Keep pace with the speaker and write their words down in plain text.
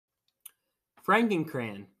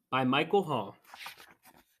Frankencrayon by Michael Hall.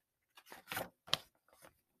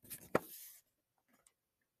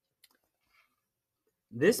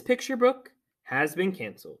 This picture book has been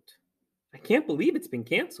canceled. I can't believe it's been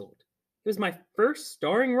canceled. It was my first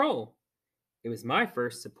starring role. It was my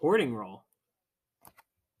first supporting role.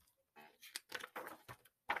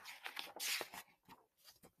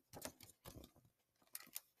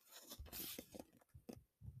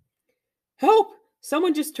 Help!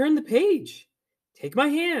 Someone just turned the page. Take my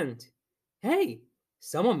hand. Hey,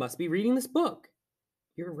 someone must be reading this book.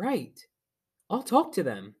 You're right. I'll talk to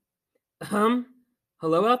them. Um,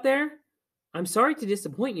 Hello out there? I'm sorry to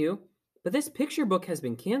disappoint you, but this picture book has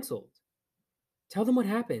been canceled. Tell them what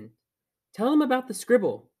happened. Tell them about the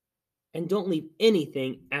scribble. And don't leave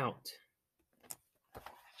anything out.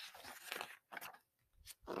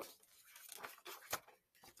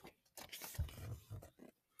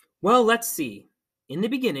 Well, let's see. In the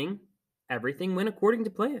beginning, everything went according to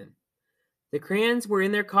plan. The crayons were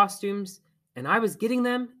in their costumes, and I was getting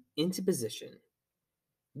them into position.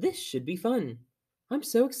 This should be fun. I'm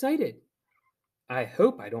so excited. I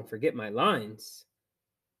hope I don't forget my lines.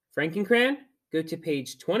 Frankencrayon, go to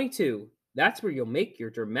page 22. That's where you'll make your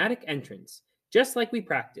dramatic entrance, just like we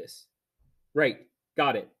practiced. Right,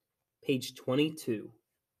 got it. Page 22.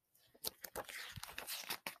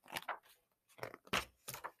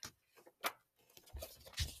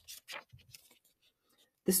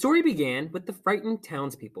 The story began with the frightened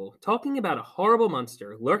townspeople talking about a horrible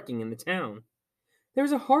monster lurking in the town.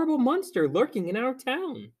 There's a horrible monster lurking in our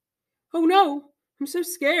town. Oh no, I'm so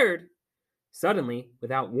scared. Suddenly,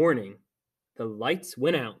 without warning, the lights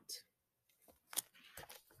went out.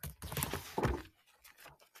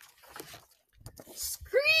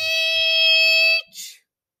 Screech!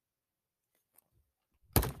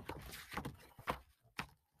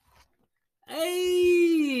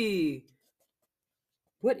 Hey!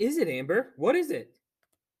 What is it, Amber? What is it?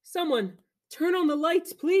 Someone, turn on the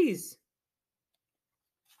lights, please.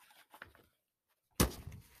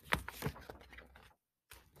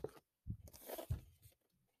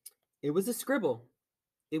 It was a scribble.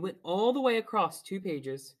 It went all the way across 2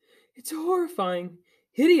 pages. It's horrifying,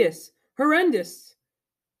 hideous, horrendous.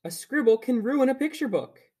 A scribble can ruin a picture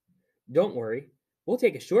book. Don't worry, we'll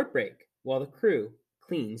take a short break while the crew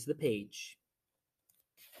cleans the page.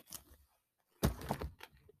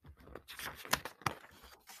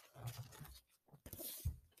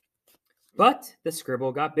 But the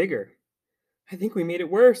scribble got bigger. I think we made it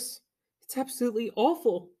worse. It's absolutely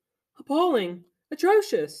awful, appalling,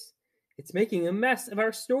 atrocious. It's making a mess of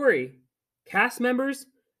our story. Cast members,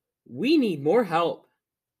 we need more help.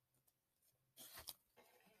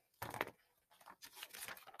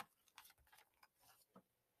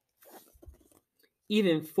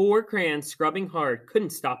 Even 4 crayons scrubbing hard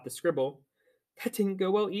couldn't stop the scribble. That didn't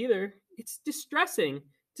go well either. It's distressing,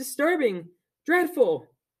 disturbing, dreadful.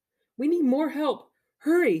 We need more help.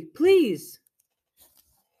 Hurry, please.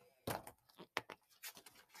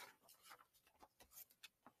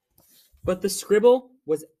 But the scribble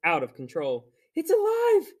was out of control. It's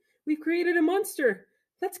alive! We've created a monster.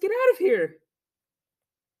 Let's get out of here.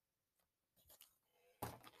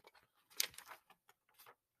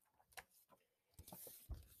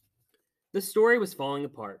 The story was falling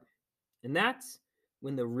apart, and that's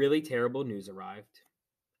when the really terrible news arrived.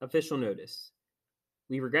 Official notice.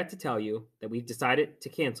 We regret to tell you that we've decided to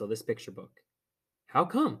cancel this picture book. How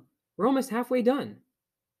come? We're almost halfway done.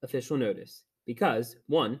 Official notice. Because,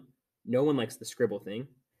 1, no one likes the scribble thing.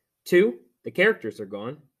 2, the characters are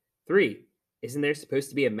gone. 3, isn't there supposed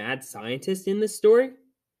to be a mad scientist in this story?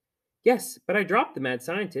 Yes, but I dropped the mad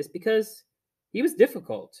scientist because he was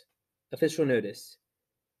difficult. Official notice.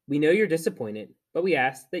 We know you're disappointed, but we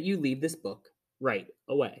ask that you leave this book right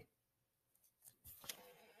away.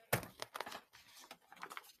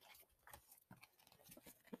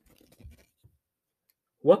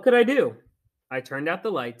 What could I do? I turned out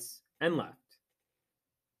the lights and left.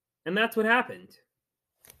 And that's what happened.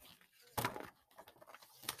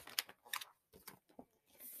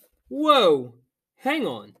 Whoa! Hang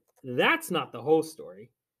on. That's not the whole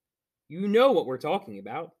story. You know what we're talking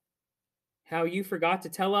about. How you forgot to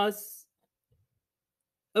tell us.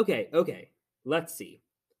 Okay. Let's see.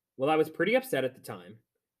 Well, I was pretty upset at the time.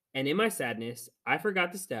 And in my sadness, I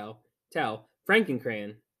forgot to tell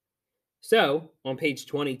Frankencrayon. So, on page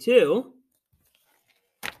 22,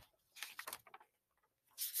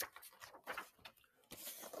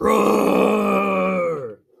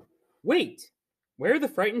 roar! Wait, where are the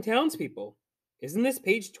frightened townspeople? Isn't this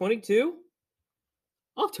page 22?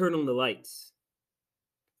 I'll turn on the lights.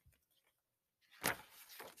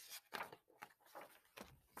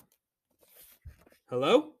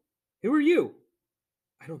 Hello? Who are you?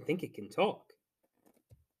 I don't think it can talk.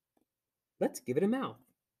 Let's give it a mouth.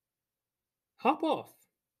 Hop off.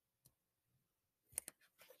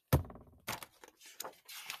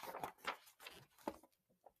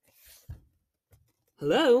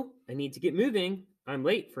 Hello? I need to get moving. I'm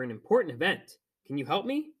late for an important event. Can you help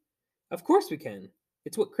me? Of course we can.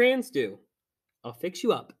 It's what crayons do. I'll fix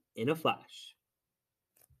you up in a flash.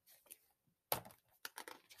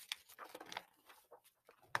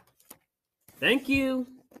 Thank you.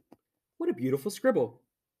 What a beautiful scribble.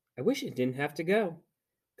 I wish it didn't have to go.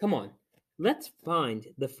 Come on, let's find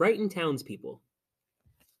the frightened townspeople.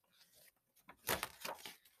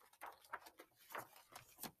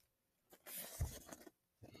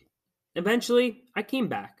 Eventually, I came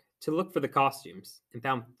back to look for the costumes and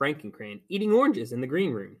found Frankencrayon eating oranges in the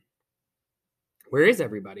green room. Where is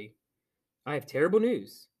everybody? I have terrible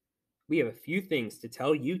news. We have a few things to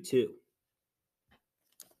tell you, too.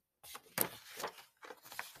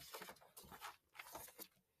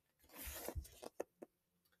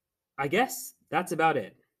 I guess that's about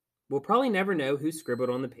it. We'll probably never know who scribbled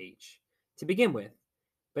on the page to begin with,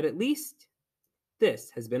 but at least this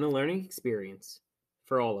has been a learning experience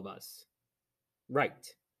for all of us. Right.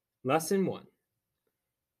 Lesson 1.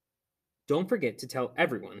 Don't forget to tell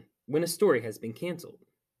everyone when a story has been canceled.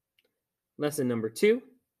 Lesson number 2.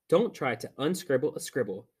 Don't try to unscribble a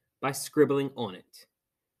scribble by scribbling on it.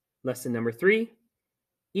 Lesson number 3.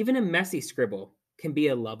 Even a messy scribble can be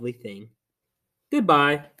a lovely thing.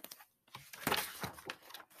 Goodbye.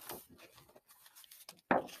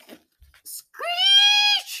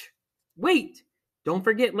 Screech! Wait, don't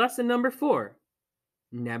forget lesson number 4.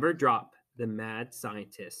 Never drop the mad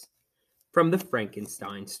scientist from the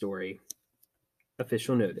Frankenstein story.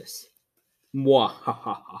 Official notice.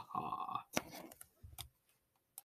 Mwahahaha.